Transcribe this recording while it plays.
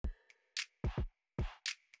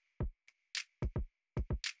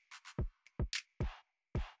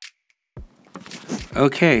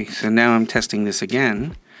Okay, so now I'm testing this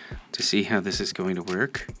again to see how this is going to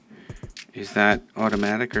work. Is that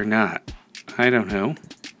automatic or not? I don't know.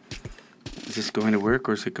 Is this going to work,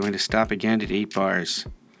 or is it going to stop again at 8 bars?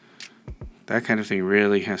 That kind of thing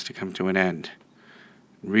really has to come to an end.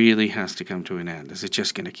 Really has to come to an end. Is it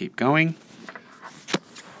just going to keep going?